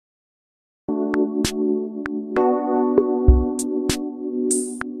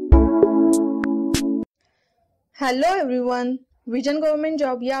Hello everyone, vision government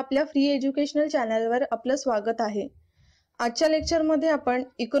job या आपल्या free educational चॅनलवर आपलं स्वागत आहे। आजच्या लेक्चरमध्ये आपण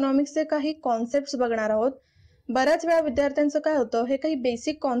इकॉनॉमिक्सचे काही कॉन्सेप्ट्स बघणार आहोत। बऱ्याच वेळा विद्यार्थ्यांचं काय होतं, हे काही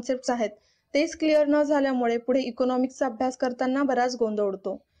बेसिक कॉन्सेप्ट्स आहेत तेच क्लिअर न झाल्यामुळे पुढे इकॉनॉमिक्सचा अभ्यास करताना बराच गोंधळ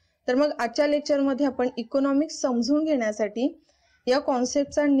उडतो। तर मग आजच्या लेक्चरमध्ये आपण इकॉनॉमिक्स समजून घेण्यासाठी या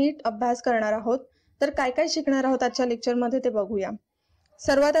कॉन्सेप्टचा नीट अभ्यास करणार आहोत। तर काय काय शिकणार आहोत आजच्या लेक्चरमध्ये ते बघूया।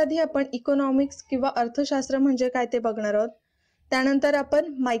 सर्वात आधी आपण इकॉनॉमिक्स किंवा अर्थशास्त्र म्हणजे काय ते बघणार आहोत। त्यानंतर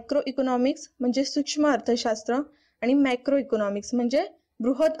आपण मायक्रो इकॉनॉमिक्स म्हणजे सूक्ष्म अर्थशास्त्र आणि मॅक्रो इकॉनॉमिक्स म्हणजे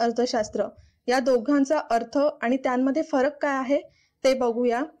बृहत अर्थशास्त्र या दोघांचा अर्थ आणि त्यांमध्ये फरक काय आहे ते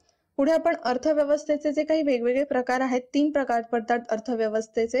बघूया। पुढे आपण अर्थव्यवस्थेचे जे काही वेगवेगळे प्रकार आहेत, 3 प्रकार पडतात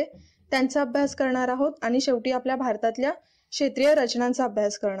अर्थव्यवस्थेचे, त्यांचा अभ्यास करणार आहोत आणि शेवटी आपल्या भारतातल्या क्षेत्रीय रचनांचा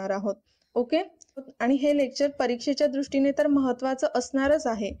अभ्यास करणार आहोत। ओके, आणि हे लेक्चर परीक्षेच्या दृष्टीने तर महत्त्वाचं असणारच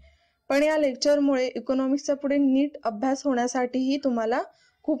आहे, पण या लेक्चरमुळे इकॉनॉमिक्सचा पुढे नीट अभ्यास होण्यासाठीही तुम्हाला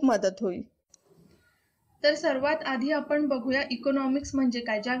खूप मदत होईल। तर सर्वात आधी आपण बघूया इकॉनॉमिक्स म्हणजे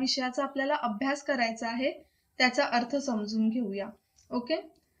काय। ज्या विषयाचा आपल्याला अभ्यास करायचा आहे त्याचा अर्थ समजून घेऊया। ओके,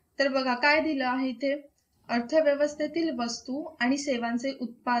 तर बघा काय दिलं आहे इथे। अर्थव्यवस्थेतील वस्तू आणि सेवांचे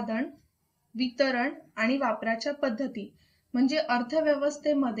उत्पादन, वितरण आणि वापराच्या पद्धती म्हणजे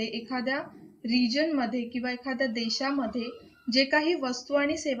अर्थव्यवस्थेमध्ये एखाद्या रिजन मध्ये किंवा एखाद्या देशामध्ये जे काही वस्तू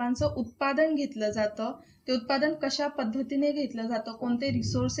आणि सेवांचं उत्पादन घेतलं जातं, ते उत्पादन कशा पद्धतीने घेतलं जातं, कोणते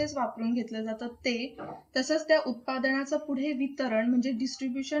रिसोर्सेस वापरून घेतलं जातं ते, तसंच त्या उत्पादनाचं पुढे वितरण म्हणजे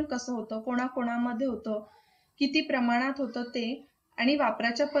डिस्ट्रीब्युशन कसं होतं, कोणाकोणामध्ये होतं, किती प्रमाणात होतं ते, आणि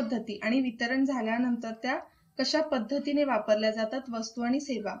वापराच्या पद्धती आणि वितरण झाल्यानंतर त्या कशा पद्धतीने वापरल्या जातात वस्तू आणि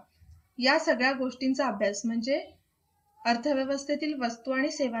सेवा, या सगळ्या गोष्टींचा अभ्यास म्हणजे अर्थव्यवस्थेतील वस्तू आणि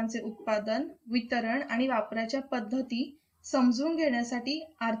सेवांचे उत्पादन, वितरण आणि वापराच्या पद्धती समजून घेण्यासाठी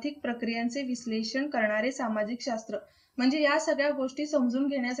आर्थिक प्रक्रियांचे विश्लेषण करणारे सामाजिक शास्त्र म्हणजे या सगळ्या गोष्टी समजून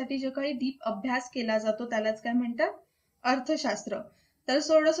घेण्यासाठी जो काही डीप अभ्यास केला जातो त्यालाच काय म्हणतात, अर्थशास्त्र। तर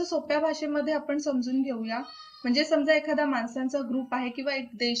थोडंसं सोप्या भाषेमध्ये आपण समजून घेऊया। म्हणजे समजा एखादा माणसांचा ग्रुप आहे किंवा एक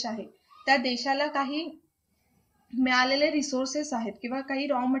देश आहे, त्या देशाला काही मिळालेले रिसोर्सेस आहेत किंवा काही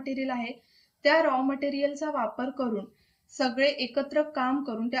रॉ मटेरियल आहे, त्या रॉ मटेरियलचा वापर करून सगळे एकत्र काम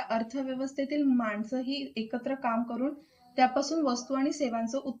करून, त्या अर्थव्यवस्थेतील माणसंही एकत्र काम करून त्यापासून वस्तू आणि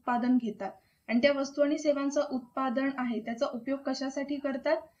सेवांचं उत्पादन घेतात, आणि त्या वस्तू आणि सेवांचं उत्पादन आहे त्याचा उपयोग कशासाठी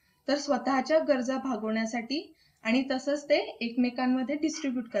करतात, तर स्वतःच्या गरजा भागवण्यासाठी, आणि तसंच ते एकमेकांमध्ये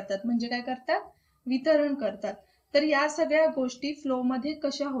डिस्ट्रीब्यूट करतात म्हणजे काय करतात, वितरण करतात। तर या सगळ्या गोष्टी फ्लो मध्ये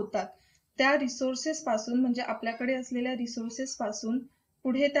कशा होतात, त्या रिसोर्सेस पासून म्हणजे आपल्याकडे असलेल्या रिसोर्सेस पासून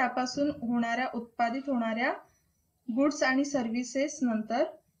पुढे त्यापासून होणाऱ्या उत्पादित होणाऱ्या गुड्स आणि सर्व्हिसेस नंतर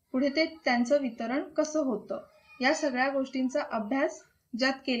पुढे ते त्यांचं वितरण कसं होतं, या सगळ्या गोष्टींचा अभ्यास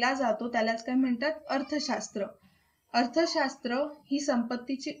ज्यात केला जातो त्यालाच काय म्हणतात, अर्थशास्त्र। अर्थशास्त्र ही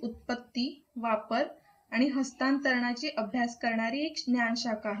संपत्तीची उत्पत्ती, वापर आणि हस्तांतरणाची अभ्यास करणारी एक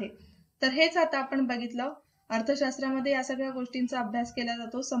ज्ञानशाखा आहे। तर हेच आता आपण बघितलं, अर्थशास्त्रामध्ये या सगळ्या गोष्टींचा अभ्यास केला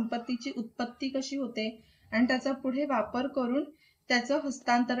जातो। संपत्तीची उत्पत्ती कशी होते आणि त्याचा पुढे वापर करून त्याचं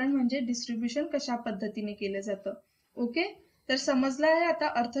हस्तांतरण म्हणजे डिस्ट्रीब्युशन कशा पद्धतीने केलं जातं। ओके, तर समजलं आहे आता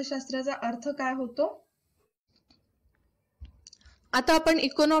अर्थशास्त्राचा अर्थ काय होतो। आता आपण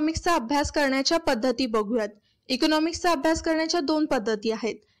इकॉनॉमिक्सचा अभ्यास करण्याच्या पद्धती बघूयात। इकॉनॉमिक्सचा अभ्यास करण्याच्या 2 पद्धती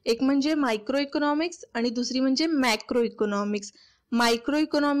आहेत, एक म्हणजे मायक्रो इकॉनॉमिक्स आणि दुसरी म्हणजे मॅक्रो इकॉनॉमिक्स। मायक्रो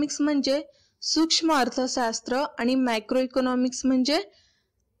इकॉनॉमिक्स म्हणजे सूक्ष्म अर्थशास्त्र आणि मॅक्रो इकॉनॉमिक्स म्हणजे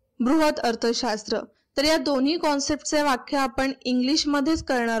बृहत अर्थशास्त्र। तर या दोन्ही कॉन्सेप्टचे व्याख्या आपण इंग्लिश मध्येच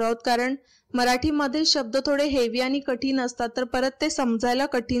करणार आहोत, कारण मराठीमध्ये शब्द थोडे हेवी आणि कठीण असतात, तर परत ते समजायला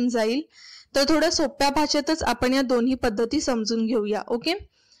कठीण जाईल। तर थोड्या सोप्या भाषेतच आपण या दोन्ही पद्धती समजून घेऊया। ओके,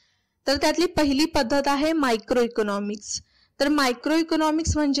 तर त्यातली पहिली पद्धत आहे मायक्रो इकॉनॉमिक्स। तर मायक्रो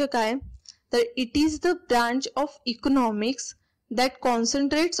इकॉनॉमिक्स म्हणजे काय, तर it is the branch of economics that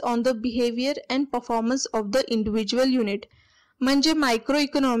concentrates on the behavior and performance of the individual unit। म्हणजे मायक्रो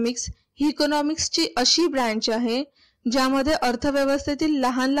इकॉनॉमिक्स ही इकॉनॉमिक्सची अशी ब्रांच आहे ज्यामध्ये अर्थव्यवस्थेतील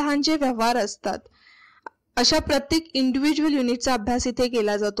लहान लहान जे व्यवहार असतात अशा प्रत्येक इंडिव्हिज्युअल युनिटचा अभ्यास इथे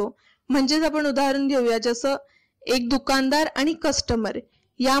केला जातो। म्हणजेच आपण उदाहरण घेऊया, जसं एक दुकानदार आणि कस्टमर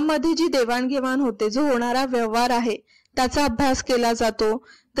यामध्ये जी देवाणघेवाण होते, जो होणारा व्यवहार आहे त्याचा अभ्यास केला जातो।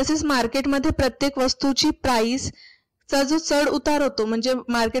 तसेच मार्केटमध्ये प्रत्येक वस्तूची प्राइस चा जो चढ उतार होतो, म्हणजे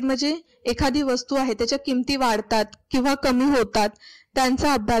मार्केटमध्ये एखादी वस्तू आहे त्याच्या किमती वाढतात किंवा कमी होतात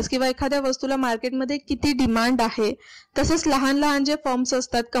त्यांचा अभ्यास, किंवा एखाद्या वस्तूला मार्केटमध्ये किती डिमांड आहे, तसंच लहान लहान जे फर्म्स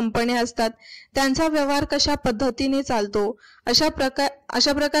असतात, कंपन्या असतात, त्यांचा व्यवहार कशा पद्धतीने चालतो, अशा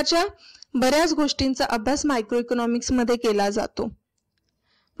प्रकारच्या बऱ्याच गोष्टींचा अभ्यास मायक्रो इकॉनॉमिक्स मध्ये केला जातो।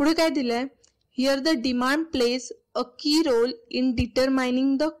 पुढे काय दिलंय, Here the demand plays a key role in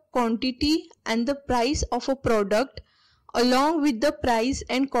determining the quantity and the price of a product along with the price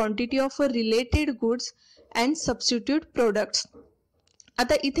and quantity of a related goods and substitute products.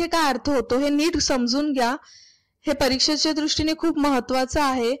 आता इथे काय अर्थ होतो हे नीट समजून घ्या. हे परीक्षेच्या दृष्टीने खूप महत्त्वाचं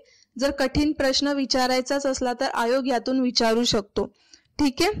आहे. जर कठीण प्रश्न विचारायचाच असला तर आयोग यातून विचारू शकतो.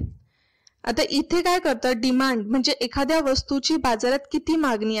 ठीक आहे. आता इथे काय करतं, डिमांड म्हणजे एखाद्या वस्तूची बाजारात किती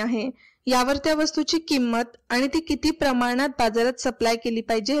मागणी आहे यावर त्या वस्तूची किंमत आणि ती किती प्रमाणात बाजारात सप्लाय केली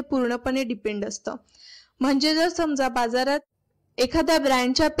पाहिजे हे पूर्णपणे डिपेंड असतं. म्हणजे जर समजा बाजारात एखाद्या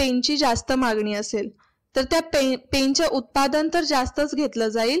ब्रँडच्या पेनची जास्त मागणी असेल तर त्या पेनचं उत्पादन तर जास्तच घेतलं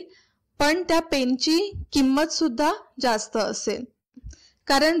जाईल, पण त्या पेनची किंमत सुद्धा जास्त असेल.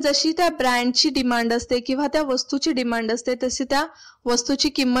 कारण जशी त्या ब्रँडची डिमांड असते किंवा त्या वस्तूची डिमांड असते तशी त्या वस्तूची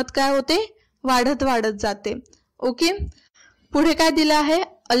किंमत काय होते, वाढत वाढत जाते. ओके. पुढे काय दिलं आहे,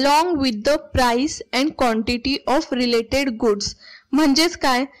 along with the price and quantity of related goods. म्हणजेच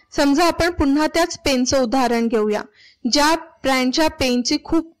काय, समजा आपण पुन्हा त्याच पेनचं उदाहरण घेऊया. ज्या ब्रँडचा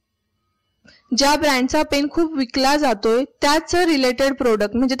पेन खूप विकला जातोय त्याच रिलेटेड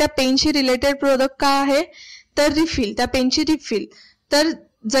प्रोडक्ट म्हणजे त्या पेनशी रिलेटेड प्रोडक्ट काय आहे तर रिफिल, त्या पेनची रिफिल. तर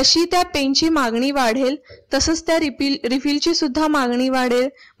जशी त्या पेनची मागणी वाढेल तसंच त्या रिफिलची सुद्धा मागणी वाढेल.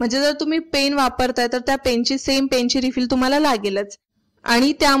 म्हणजे जर तुम्ही पेन वापरताय तर त्या सेम पेनची रिफिल तुम्हाला लागेलच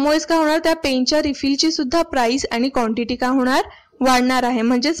आणि त्यामुळेच काय होणार, त्या पेनच्या रिफिलची सुद्धा प्राइस आणि क्वांटिटी काय होणार, वाढणार आहे.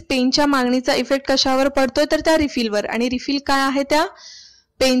 म्हणजेच पेनच्या मागणीचा इफेक्ट कशावर पडतोय तर त्या रिफिलवर, आणि रिफिल काय आहे त्या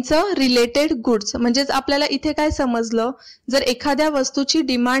पेनचं रिलेटेड गुड्स. म्हणजेच आपल्याला इथे काय समजलं, जर एखाद्या वस्तूची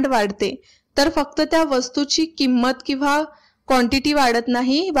डिमांड वाढते तर फक्त त्या वस्तूची किंमत किंवा क्वांटिटी वाढत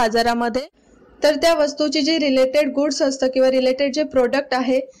नाही बाजारामध्ये, तर त्या वस्तूची जी रिलेटेड गुड्स असतं किंवा रिलेटेड जे प्रोडक्ट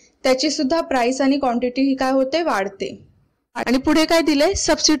आहे त्याची सुद्धा प्राइस आणि क्वांटिटी ही काय होते, वाढते. आणि पुढे काय दिलंय,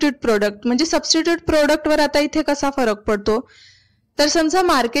 सबस्टिट्यूट प्रोडक्ट. म्हणजे सबस्टिट्यूट प्रोडक्टवर आता इथे कसा फरक पडतो, तर समजा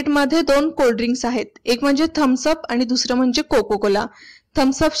मार्केटमध्ये 2 कोल्ड्रिंक्स आहेत, एक म्हणजे थम्सअप आणि दुसरं म्हणजे कोको कोला.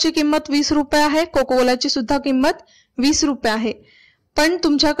 थम्सअपची किंमत 20 रुपये आहे, कोको कोलाची सुद्धा किंमत 20 रुपये आहे. पण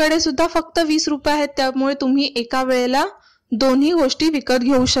तुमच्याकडे सुद्धा फक्त 20 रुपये आहेत, त्यामुळे तुम्ही एका वेळेला दोन्ही गोष्टी विकत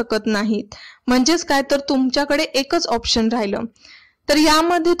घेऊ शकत नाहीत. म्हणजेच काय, तर तुमच्याकडे एकच ऑप्शन राहिलं. तर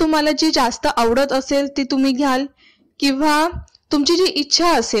यामध्ये तुम्हाला जी जास्त आवडत असेल ती तुम्ही घ्याल किंवा तुमची जी इच्छा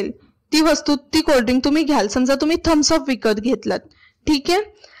असेल ती वस्तू, ती कोल्ड्रिंक तुम्ही घ्याल. समजा तुम्ही थम्सअप विकत घेतलात, ठीक आहे.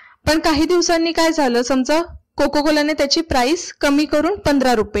 पण काही दिवसांनी काय झालं, समजा कोको कोलाने त्याची प्राइस कमी करून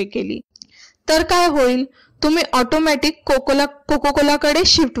 15 रुपये केली, तर काय होईल, तुम्ही ऑटोमॅटिक कोको कोलाकडे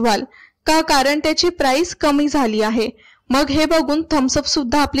शिफ्ट व्हाल. का, कारण त्याची प्राइस कमी झाली आहे. मग हे बघून थम्सअप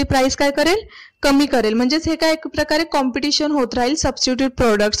सुद्धा आपली प्राइस काय करेल, कमी करेल. म्हणजेच हे काय एक प्रकारे कॉम्पिटिशन होत राहील सबस्टिट्यूट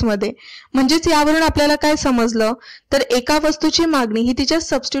प्रोडक्ट्स मध्ये. म्हणजेच यावरून आपल्याला काय समजलं, तर एका वस्तूची मागणी ही तिच्या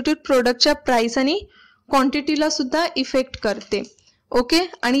सबस्टिट्यूट प्रोडक्टच्या प्राइस आणि क्वांटिटीला सुद्धा इफेक्ट करते. ओके.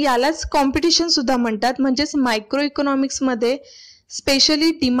 आणि यालाच कॉम्पिटिशन सुद्धा म्हणतात. म्हणजेच मायक्रो इकॉनॉमिक्स मध्ये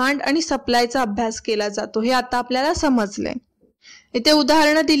स्पेशली डिमांड आणि सप्लायचा अभ्यास केला जातो, हे आता आपल्याला समजलंय. इथे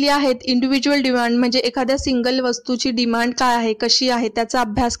उदाहरणं दिली आहेत. इंडिव्हिज्युअल डिमांड म्हणजे एखाद्या सिंगल वस्तूची डिमांड काय आहे, कशी आहे त्याचा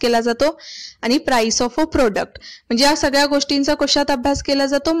अभ्यास केला जातो. आणि प्राइस ऑफ अ प्रोडक्ट म्हणजे या सगळ्या गोष्टींचा कशात अभ्यास केला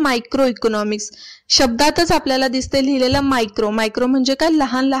जातो, मायक्रो इकॉनॉमिक्स. शब्दातच आपल्याला दिसते लिहिलेलं मायक्रो. मायक्रो म्हणजे काय,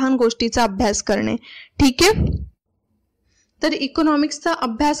 लहान लहान गोष्टीचा अभ्यास करणे. ठीक आहे. तर इकॉनॉमिक्सचा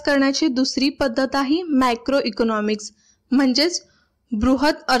अभ्यास करण्याची दुसरी पद्धत आहे मॅक्रो इकॉनॉमिक्स म्हणजेच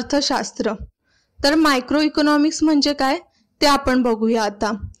बृहत अर्थशास्त्र. तर मायक्रो इकॉनॉमिक्स म्हणजे काय ते आपण बघूया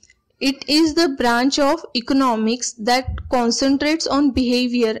आता. It is the branch of economics that कॉन्सन्ट्रेट्स on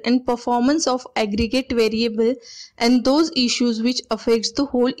behaviour and performance of aggregate variable and those issues which affects the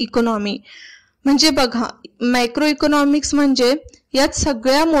hole economy. म्हणजे बघा, मायक्रो इकॉनॉमिक्स म्हणजे यात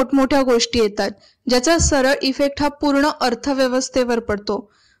सगळ्या मोठमोठ्या गोष्टी येतात ज्याचा सरळ इफेक्ट हा पूर्ण अर्थव्यवस्थेवर पडतो.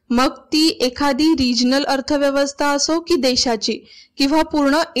 मग ती एखादी रिजनल अर्थव्यवस्था असो की देशाची किंवा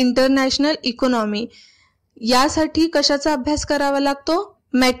पूर्ण इंटरनॅशनल इकॉनॉमी. यासाठी कशाचा अभ्यास करावा लागतो,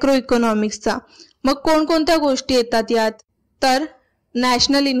 मॅक्रो इकॉनॉमिक्सचा. मग कोणकोणत्या गोष्टी येतात यात, तर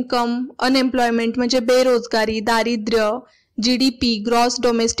नॅशनल इन्कम, अनएम्प्लॉयमेंट म्हणजे बेरोजगारी, दारिद्र्य, GDP ग्रॉस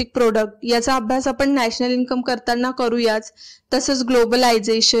डोमेस्टिक प्रोडक्ट याचा अभ्यास आपण नॅशनल इन्कम करताना करूयाच. तसंच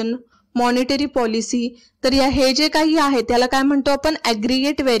ग्लोबलायझेशन, मॉनिटरी पॉलिसी. तर हे जे काही आहे त्याला काय म्हणतो आपण,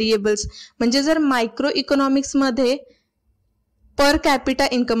 ॲग्रिगेट व्हेरिएबल्स. म्हणजे जर मायक्रो इकॉनॉमिक्स मध्ये पर कॅपिटा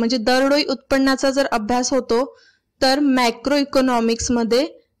इन्कम म्हणजे दरडोई उत्पन्नाचा जर अभ्यास होतो, तर मॅक्रो इकॉनॉमिक्स मध्ये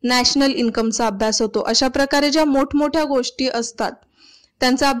नॅशनल इन्कमचा अभ्यास होतो. अशा प्रकारे ज्या मोठमोठ्या गोष्टी असतात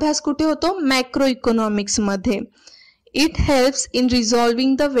त्यांचा अभ्यास कुठे होतो, मॅक्रो इकॉनॉमिक्स मध्ये. It helps in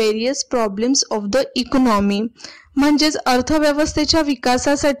रिझॉल्विंग the various problems of the economy. म्हणजेच अर्थव्यवस्थेच्या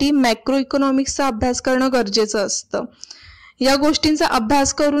विकासासाठी मॅक्रो इकॉनॉमिक्सचा अभ्यास करणं गरजेचं असतं. या गोष्टींचा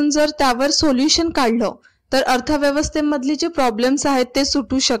अभ्यास करून जर त्यावर सोल्युशन काढलं तर अर्थव्यवस्थेमधले जे प्रॉब्लेम्स आहेत ते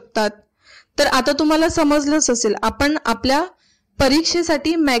सुटू शकतात. तर आता तुम्हाला समजलंच असेल, आपण आपल्या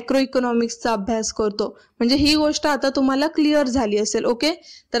परीक्षेसाठी मॅक्रो इकॉनॉमिक्सचा अभ्यास करतो. म्हणजे ही गोष्ट आता तुम्हाला क्लिअर झाली असेल. ओके,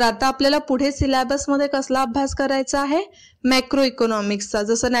 तर आता आपल्याला पुढे सिलेबसमध्ये कसला अभ्यास करायचा आहे? मॅक्रो इकॉनॉमिक्सचा.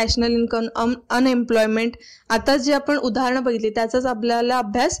 जसं नॅशनल इन्कम, अनएम्प्लॉयमेंट, आता जे आपण उदाहरणं बघितली त्याचाच आपल्याला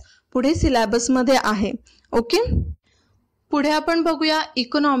अभ्यास पुढे सिलेबसमध्ये आहे. ओके, पुढे आपण बघूया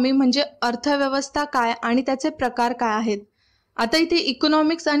इकॉनॉमी म्हणजे अर्थव्यवस्था काय आणि त्याचे प्रकार काय आहेत. आता इथे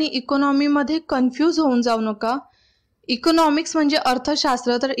इकॉनॉमिक्स आणि इकॉनॉमीमध्ये कन्फ्यूज होऊन जाऊ नका. इकॉनॉमिक्स म्हणजे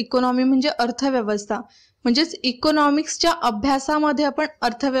अर्थशास्त्र, तर इकॉनॉमी म्हणजे अर्थव्यवस्था. म्हणजेच इकॉनॉमिक्सच्या अभ्यासामध्ये आपण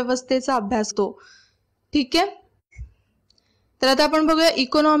अर्थव्यवस्थेचा अभ्यास करतो. ठीक आहे, तर आता आपण बघूया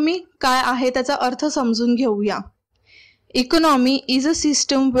इकॉनॉमी काय आहे, त्याचा अर्थ समजून घेऊया. Economy is a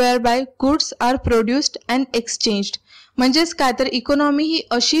system wear bye goods R produced and exchanged. म्हणजेच काय, तर इकॉनॉमी ही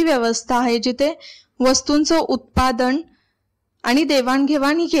अशी व्यवस्था आहे जिथे वस्तूंचं उत्पादन आणि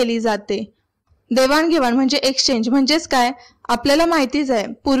देवाणघेवाण ही केली जाते. देवाणघेवाण म्हणजे एक्सचेंज. म्हणजेच काय, आपल्याला माहितीच आहे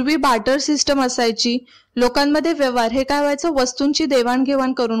पूर्वी बार्टर सिस्टम असायची. लोकांमध्ये व्यवहार हे काय व्हायचं, वस्तूंची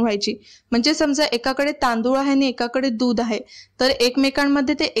देवाणघेवाण करून व्हायची. म्हणजे समजा एकाकडे तांदूळ आहे आणि एकाकडे दूध आहे, तर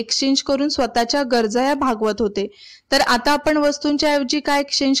एकमेकांमध्ये ते एक्सचेंज करून स्वतःच्या गरजा या भागवत होते. तर आता आपण वस्तूंच्या ऐवजी काय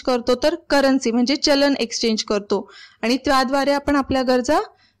एक्सचेंज करतो, तर करन्सी म्हणजे चलन एक्सचेंज करतो आणि त्याद्वारे आपण आपल्या गरजा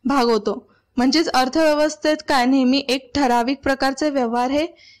भागवतो. म्हणजेच अर्थव्यवस्थेत काय, नेहमी एक ठराविक प्रकारचे व्यवहार हे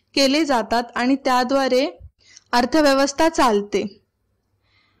केले जातात आणि त्याद्वारे अर्थव्यवस्था चालते.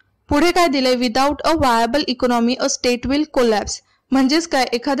 पुढे काय दिलंय, without a viable economy a state will collapse. म्हणजेच काय,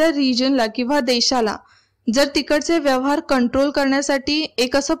 एखाद्या रिजनला किंवा देशाला जर तिकडचे व्यवहार कंट्रोल करण्यासाठी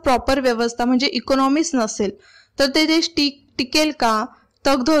एक असं प्रॉपर व्यवस्था म्हणजे इकॉनॉमीच नसेल तर ते देश टिकेल का,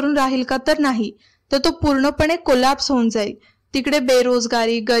 तग धरून राहील का, तर नाही, तर तो पूर्णपणे कोलॅप्स होऊन जाईल. तिकडे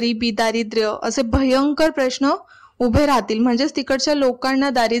बेरोजगारी, गरिबी, दारिद्र्य असे भयंकर प्रश्न उभे राहतील. म्हणजेच तिकडच्या लोकांना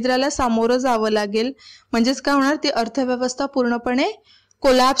दारिद्र्याला सामोरं जावं लागेल. म्हणजेच काय होणार, ती अर्थव्यवस्था पूर्णपणे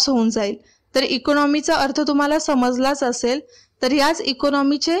कोलॅप्स होऊन जाईल. तर इकॉनॉमीचा अर्थ तुम्हाला समजलाच असेल. तर याच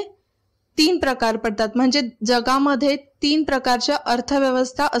इकॉनॉमीचे 3 प्रकार पडतात. म्हणजे जगामध्ये 3 प्रकारच्या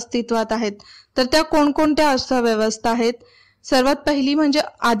अर्थव्यवस्था अस्तित्वात आहेत. तर त्या कोणकोणत्या अर्थव्यवस्था आहेत? सर्वात पहिली म्हणजे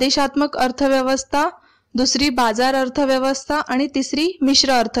आदेशात्मक अर्थव्यवस्था, दुसरी बाजार अर्थव्यवस्था आणि तिसरी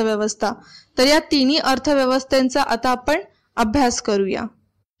मिश्र अर्थव्यवस्था. तर या तिन्ही अर्थव्यवस्थेचा आता आपण अभ्यास करूया.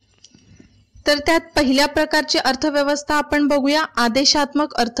 तर त्यात पहिल्या प्रकारची अर्थव्यवस्था आपण बघूया,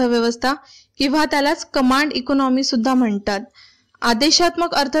 आदेशात्मक अर्थव्यवस्था किंवा त्यालाच कमांड इकॉनॉमी सुद्धा म्हणतात.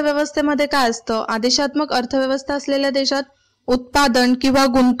 आदेशात्मक अर्थव्यवस्थेमध्ये काय असतं, आदेशात्मक अर्थव्यवस्था असलेल्या देशात उत्पादन किंवा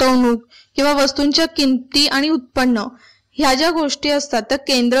गुंतवणूक किंवा वस्तूंच्या किमती आणि उत्पन्न ह्या ज्या गोष्टी असतात त्या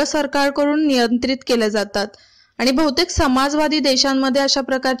केंद्र सरकारकडून नियंत्रित केल्या जातात. आणि बहुतेक समाजवादी देशांमध्ये अशा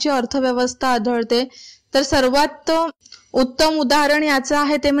प्रकारची अर्थव्यवस्था आढळते. तर सर्वात उत्तम उदाहरण याचं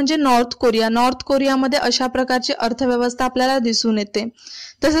आहे ते म्हणजे नॉर्थ कोरिया. नॉर्थ कोरियामध्ये अशा प्रकारची अर्थव्यवस्था आपल्याला दिसून येते.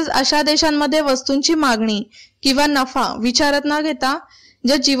 तसेच अशा देशांमध्ये वस्तूंची मागणी किंवा नफा विचारात न घेता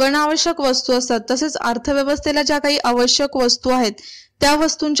ज्या जीवनावश्यक वस्तू असतात तसेच अर्थव्यवस्थेला ज्या काही आवश्यक वस्तू आहेत त्या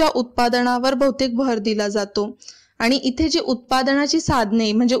वस्तूंच्या उत्पादनावर बहुतेक भर दिला जातो. आणि इथे जी उत्पादनाची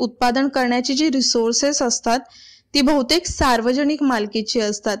साधने म्हणजे उत्पादन करण्याची जी रिसोर्सेस असतात ती बहुतेक सार्वजनिक मालकीची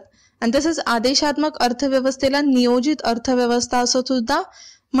असतात. आणि तसंच आदेशात्मक अर्थव्यवस्थेला नियोजित अर्थव्यवस्था असं सुद्धा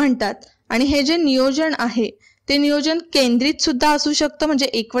म्हणतात. आणि हे जे नियोजन आहे ते नियोजन केंद्रित सुद्धा असू शकतं, म्हणजे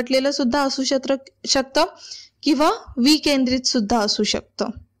एकवटलेलं सुद्धा असू शकतं किंवा विकेंद्रित सुद्धा असू शकतं.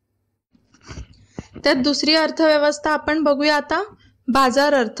 त्यात दुसरी अर्थव्यवस्था आपण बघूया आता,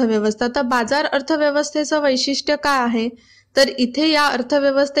 बाजार अर्थव्यवस्था. तर बाजार अर्थव्यवस्थेचं वैशिष्ट्य काय आहे, तर इथे या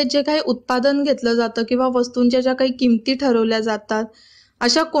अर्थव्यवस्थेत जे काही उत्पादन घेतलं जातं किंवा वस्तूंच्या ज्या काही किमती ठरवल्या जातात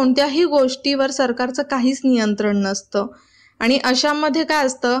अशा कोणत्याही गोष्टीवर सरकारचं काहीच नियंत्रण नसतं. आणि अशामध्ये काय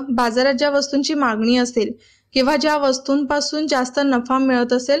असतं, बाजारात ज्या वस्तूंची मागणी असेल किंवा ज्या वस्तूंपासून जास्त नफा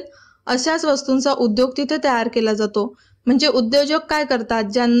मिळत असेल अशाच वस्तूंचा उद्योग तिथे तयार केला जातो. म्हणजे उद्योजक काय करतात,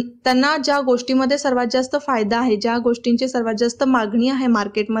 त्यांना ज्या गोष्टीमध्ये सर्वात जास्त फायदा आहे, ज्या गोष्टींची सर्वात जास्त मागणी आहे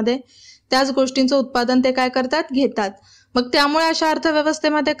मार्केटमध्ये त्याच गोष्टींचं उत्पादन ते काय करतात, घेतात. मग त्यामुळे अशा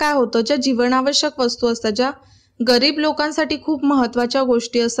अर्थव्यवस्थेमध्ये काय होतं, ज्या जीवनावश्यक वस्तू असतात, ज्या गरीब लोकांसाठी खूप महत्वाच्या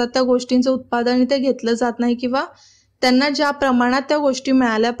गोष्टी असतात त्या गोष्टींचं उत्पादन इथे घेतलं जात नाही किंवा त्यांना ज्या प्रमाणात त्या गोष्टी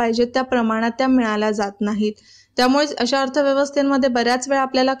मिळाल्या पाहिजेत त्या प्रमाणात त्या मिळाल्या जात नाहीत. त्यामुळे अशा अर्थव्यवस्थेमध्ये बऱ्याच वेळा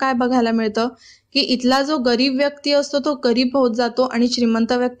आपल्याला काय बघायला मिळतं की इथला जो गरीब व्यक्ती असतो तो गरीब होत जातो आणि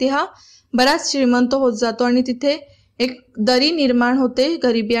श्रीमंत व्यक्ती हा बराच श्रीमंत होत जातो आणि तिथे एक दरी निर्माण होते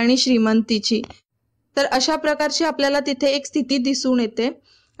गरिबी आणि श्रीमंतीची. तर अशा प्रकारची आपल्याला तिथे एक स्थिती दिसून येते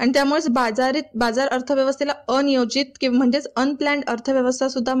आणि त्यामुळेच बाजार अर्थव्यवस्थेला अनियोजित किंवा म्हणजेच अनप्लॅन्ड अर्थव्यवस्था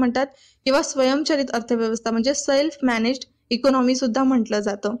सुद्धा म्हणतात किंवा स्वयंचलित अर्थव्यवस्था म्हणजे सेल्फ मॅनेज्ड इकॉनॉमी सुद्धा म्हटलं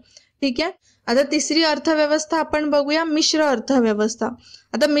जातं. ठीक आहे. आता तिसरी अर्थव्यवस्था आपण बघूया, मिश्र अर्थव्यवस्था.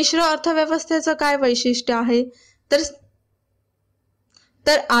 आता मिश्र अर्थव्यवस्थेचं काय वैशिष्ट्य आहे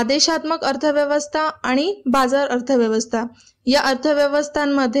तर आदेशात्मक अर्थव्यवस्था आणि बाजार अर्थव्यवस्था या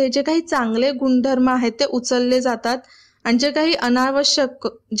अर्थव्यवस्थांमध्ये जे काही चांगले गुणधर्म आहेत ते उचलले जातात आणि जे काही अनावश्यक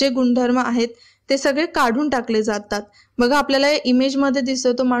जे गुणधर्म आहेत ते सगळे काढून टाकले जातात. बघा आपल्याला या इमेजमध्ये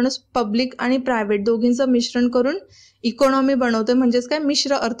दिसतो तो माणूस पब्लिक आणि प्रायव्हेट दोघींचं मिश्रण करून इकॉनॉमी बनवते, म्हणजेच काय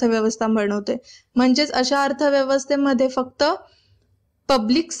मिश्र अर्थव्यवस्था बनवते. म्हणजेच अशा अर्थव्यवस्थेमध्ये फक्त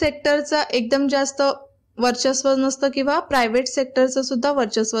पब्लिक सेक्टरचा एकदम जास्त वर्चस्व नसतं किंवा प्रायव्हेट सेक्टरचं सुद्धा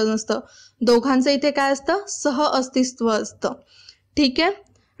वर्चस्व नसतं. दोघांचं इथे काय असतं, सह अस्तित्व असतं. ठीक आहे.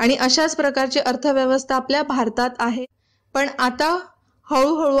 आणि अशाच प्रकारची अर्थव्यवस्था आपल्या भारतात आहे. पण आता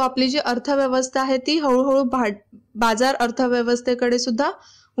हळूहळू आपली जी अर्थव्यवस्था आहे ती हळूहळू बाजार अर्थव्यवस्थेकडे सुद्धा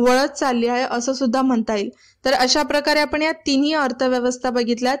वळत चालली आहे असं सुद्धा म्हणता येईल. तर अशा प्रकारे आपण या तिन्ही अर्थव्यवस्था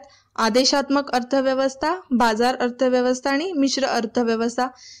बघितल्यात, आदेशात्मक अर्थव्यवस्था, बाजार अर्थव्यवस्था आणि मिश्र अर्थव्यवस्था.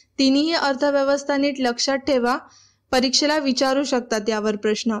 तिन्ही अर्थव्यवस्था नीट लक्षात ठेवा, परीक्षेला विचारू शकतात यावर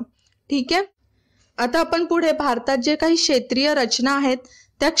प्रश्न. ठीक आहे. आता आपण पुढे भारतात जे काही क्षेत्रीय रचना आहेत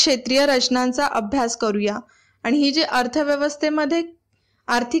त्या क्षेत्रीय रचनांचा अभ्यास करूया. आणि ही जी अर्थव्यवस्थेमध्ये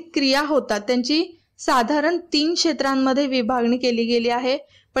आर्थिक क्रिया होतात त्यांची साधारण 3 क्षेत्रांमध्ये विभागणी केली गेली आहे.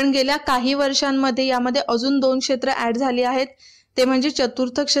 पण गेल्या काही वर्षांमध्ये यामध्ये अजून 2 क्षेत्र ऍड झाली आहेत, ते म्हणजे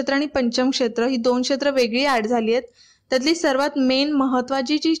चतुर्थ क्षेत्र आणि पंचम क्षेत्र. ही 2 क्षेत्र वेगळी ऍड झाली आहेत. त्यातली सर्वात मेन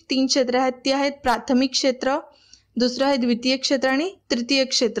महत्वाची जी 3 क्षेत्र आहेत ती आहेत प्राथमिक क्षेत्र, दुसरं आहे द्वितीय क्षेत्र आणि तृतीय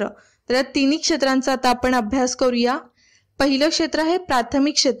क्षेत्र. तर या तिन्ही क्षेत्रांचा आता आपण अभ्यास करूया. पहिलं क्षेत्र आहे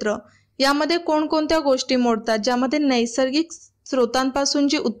प्राथमिक क्षेत्र. यामध्ये कोणकोणत्या गोष्टी मोडतात, ज्यामध्ये नैसर्गिक स्रोतांपासून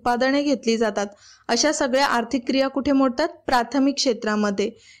जी उत्पादने घेतली जातात अशा सगळ्या आर्थिक क्रिया कुठे मोडतात, प्राथमिक क्षेत्रामध्ये.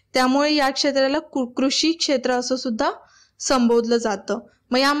 त्यामुळे या क्षेत्राला कृषी क्षेत्र असं सुद्धा संबोधलं जातं.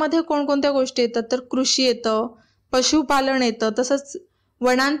 मग यामध्ये कोणकोणत्या गोष्टी येतात तर कृषी येतं, पशुपालन येतं, तसंच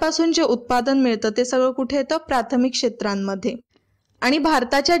वनांपासून जे उत्पादन मिळतं ते सगळं कुठे येतं, प्राथमिक क्षेत्रांमध्ये. आणि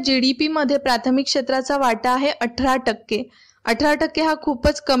भारताच्या GDP मध्ये प्राथमिक क्षेत्राचा वाटा आहे 18%. 18% हा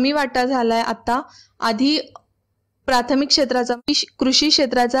खूपच कमी वाटा झालाय आता. आधी प्राथमिक क्षेत्राचा, कृषी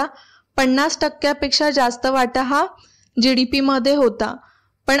क्षेत्राचा 50%पेक्षा जास्त वाटा हा GDP मध्ये होता.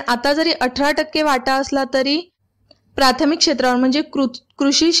 पण आता जरी 18% वाटा असला तरी प्राथमिक क्षेत्रावर म्हणजे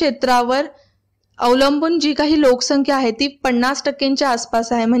कृषी क्षेत्रावर अवलंबून जी काही लोकसंख्या आहे ती 50%च्या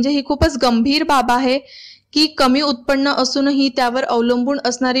आसपास आहे. म्हणजे ही खूपच गंभीर बाब आहे की कमी उत्पन्न असूनही त्यावर अवलंबून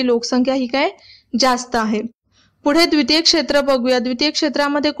असणारी लोकसंख्या ही काय जास्त आहे. पुढे द्वितीय क्षेत्र बघूया. द्वितीय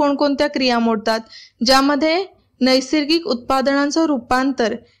क्षेत्रामध्ये कोणकोणत्या क्रिया मोडतात, ज्यामध्ये नैसर्गिक उत्पादनांचं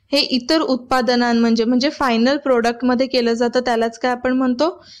रूपांतर हे इतर उत्पादनांमध्ये म्हणजे फायनल प्रोडक्ट मध्ये केलं जातं, त्यालाच काय आपण म्हणतो,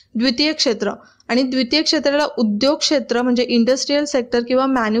 द्वितीय क्षेत्र. आणि द्वितीय क्षेत्राला उद्योग क्षेत्र म्हणजे इंडस्ट्रीयल सेक्टर किंवा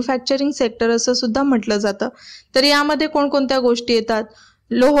मॅन्युफॅक्चरिंग सेक्टर असं सुद्धा म्हटलं जातं. तर यामध्ये कोणकोणत्या गोष्टी येतात,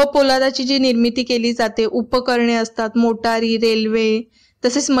 लोह पोलादाची जी निर्मिती केली जाते, उपकरणे असतात, मोटारी, रेल्वे,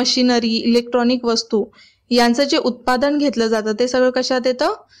 तसेच मशिनरी, इलेक्ट्रॉनिक वस्तू यांचं जे उत्पादन घेतलं जातं ते सगळं कशात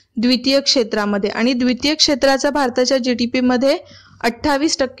येतं, द्वितीय क्षेत्रामध्ये. आणि द्वितीय क्षेत्राचा भारताच्या GDP मध्ये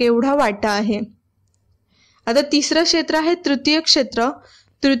 28% एवढा वाटा आहे. आता तिसरं क्षेत्र आहे तृतीय क्षेत्र.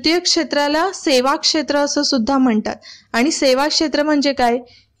 तृतीय क्षेत्राला सेवा क्षेत्र असं सुद्धा म्हणतात. आणि सेवा क्षेत्र म्हणजे काय,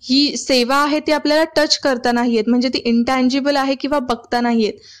 ही सेवा आहे ती आपल्याला टच करता नाही येत, म्हणजे ती इंटँजिबल आहे किंवा बघता नाही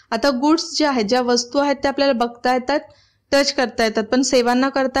येत. आता गुड्स जे आहेत, ज्या वस्तू आहेत त्या आपल्याला बघता येतात, टच करता येतात, पण सेवांना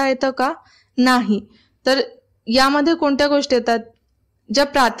करता येतं का, नाही. तर यामध्ये कोणत्या गोष्टी येतात, ज्या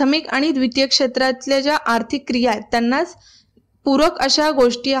प्राथमिक आणि द्वितीय क्षेत्रातल्या ज्या आर्थिक क्रिया आहेत त्यांनाच पूरक अशा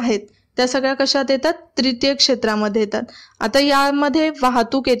गोष्टी आहेत त्या सगळ्या कशात येतात, तृतीय क्षेत्रामध्ये येतात. आता यामध्ये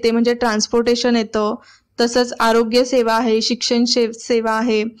वाहतूक येते म्हणजे ट्रान्सपोर्टेशन येतं, तसंच आरोग्य सेवा आहे, शिक्षण सेवा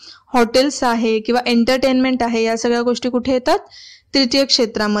आहे, हॉटेल्स आहे किंवा एंटरटेनमेंट आहे, या सगळ्या गोष्टी कुठे येतात, तृतीय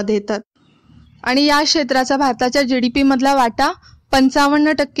क्षेत्रामध्ये येतात. आणि या क्षेत्राचा भारताच्या GDP मधला वाटा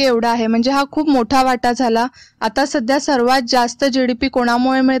 55% एवढा आहे. म्हणजे हा खूप मोठा वाटा झाला. आता सध्या सर्वात जास्त GDP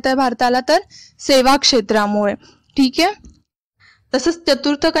कोणामुळे मिळत आहे भारताला, तर सेवा क्षेत्रामुळे. ठीक आहे. तसंच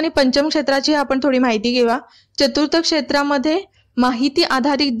चतुर्थ आणि पंचम क्षेत्राची आपण थोडी माहिती घेऊया. चतुर्थ क्षेत्रामध्ये माहिती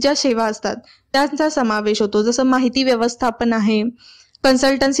आधारित ज्या सेवा असतात त्यांचा समावेश होतो, जसं माहिती व्यवस्थापन आहे,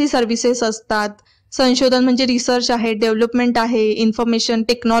 कन्सल्टन्सी सर्व्हिसेस असतात, संशोधन म्हणजे रिसर्च आहे, डेव्हलपमेंट आहे, इन्फॉर्मेशन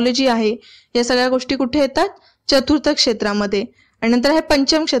टेक्नॉलॉजी आहे, या सगळ्या गोष्टी कुठे येतात, चतुर्थ क्षेत्रामध्ये. आणि नंतर आहे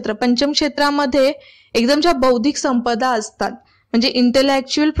पंचम क्षेत्र. पंचम क्षेत्रामध्ये एकदम ज्या बौद्धिक संपदा असतात म्हणजे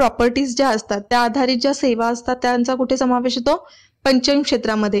इंटेलेक्च्युअल प्रॉपर्टीज ज्या असतात त्या आधारित ज्या सेवा असतात त्यांचा कुठे समावेश होतो? पंचम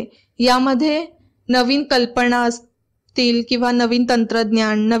क्षेत्रामध्ये. यामध्ये नवीन कल्पना असतील किंवा नवीन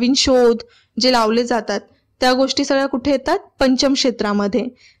तंत्रज्ञान, नवीन शोध जे लावले जातात त्या गोष्टी सगळ्या कुठे येतात? पंचम क्षेत्रामध्ये.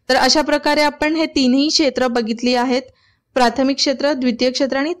 तर अशा प्रकारे आपण हे तिन्ही क्षेत्र बघितली आहेत, प्राथमिक क्षेत्र, द्वितीय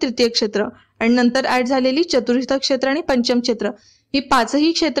क्षेत्र आणि तृतीय क्षेत्र, आणि नंतर ऍड झालेली चतुर्थ क्षेत्र आणि पंचम क्षेत्र. ही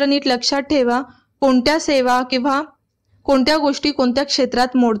पाचही क्षेत्र नीट लक्षात ठेवा. कोणत्या सेवा किंवा कोणत्या गोष्टी कोणत्या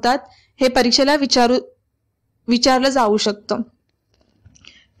क्षेत्रात मोडतात हे परीक्षेला विचारलं जाऊ शकतं.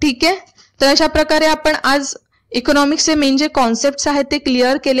 ठीक आहे. तर अशा प्रकारे आपण आज इकॉनॉमिक्सचे मेन जे कॉन्सेप्ट्स आहेत ते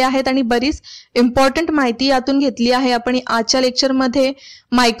क्लिअर केले आहेत आणि बरीच इम्पॉर्टंट माहिती यातून घेतली आहे. आपण आजच्या लेक्चरमध्ये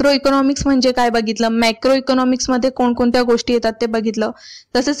मायक्रो इकॉनॉमिक्स म्हणजे काय बघितलं, मॅक्रो इकॉनॉमिक्समध्ये कोणकोणत्या गोष्टी येतात ते बघितलं,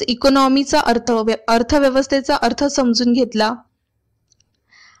 तसेच इकॉनॉमीचा अर्थ, अर्थव्यवस्थेचा अर्थ समजून घेतला.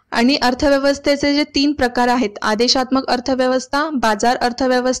 आणि अर्थव्यवस्थेचे जे 3 प्रकार आहेत, आदेशात्मक अर्थव्यवस्था, बाजार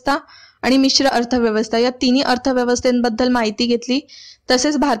अर्थव्यवस्था आणि मिश्र अर्थव्यवस्था, या तिन्ही अर्थव्यवस्थेबद्दल माहिती घेतली.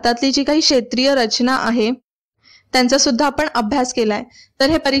 तसेच भारतातली जी काही क्षेत्रीय रचना आहे त्यांचा सुद्धा आपण अभ्यास केलाय. तर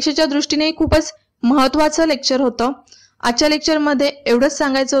हे परीक्षेच्या दृष्टीने खूपच महत्वाचं लेक्चर होतं. आजच्या लेक्चरमध्ये एवढंच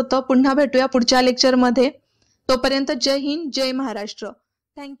सांगायचं होतं. पुन्हा भेटूया पुढच्या लेक्चरमध्ये. तोपर्यंत जय हिंद, जय महाराष्ट्र.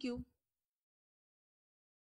 थँक्यू.